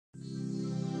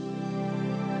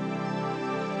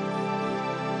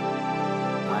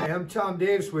I'm Tom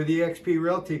Davis with eXp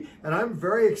Realty, and I'm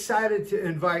very excited to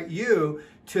invite you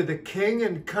to the King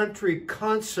and Country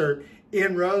concert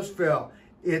in Roseville.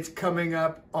 It's coming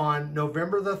up on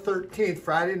November the 13th,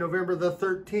 Friday, November the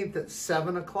 13th at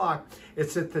 7 o'clock.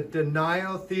 It's at the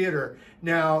Denio Theater.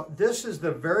 Now, this is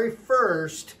the very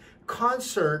first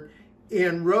concert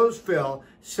in Roseville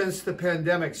since the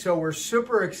pandemic, so we're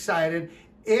super excited,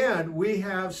 and we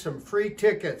have some free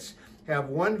tickets. Have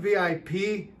one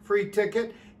VIP free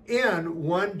ticket and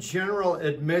one general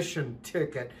admission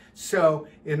ticket. So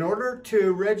in order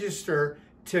to register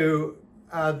to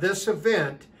this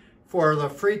event for the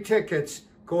free tickets,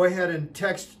 go ahead and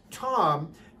text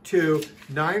Tom to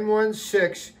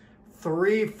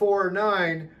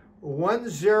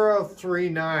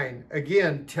 916-349-1039.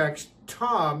 Again, text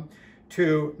Tom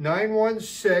to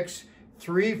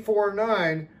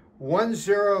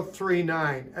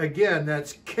 916-349-1039. Again,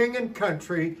 that's King and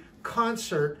Country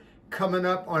concert coming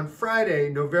up on Friday,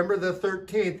 November the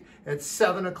 13th at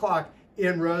 7 o'clock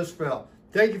in Roseville.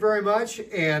 Thank you very much,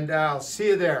 and I'll see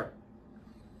you there.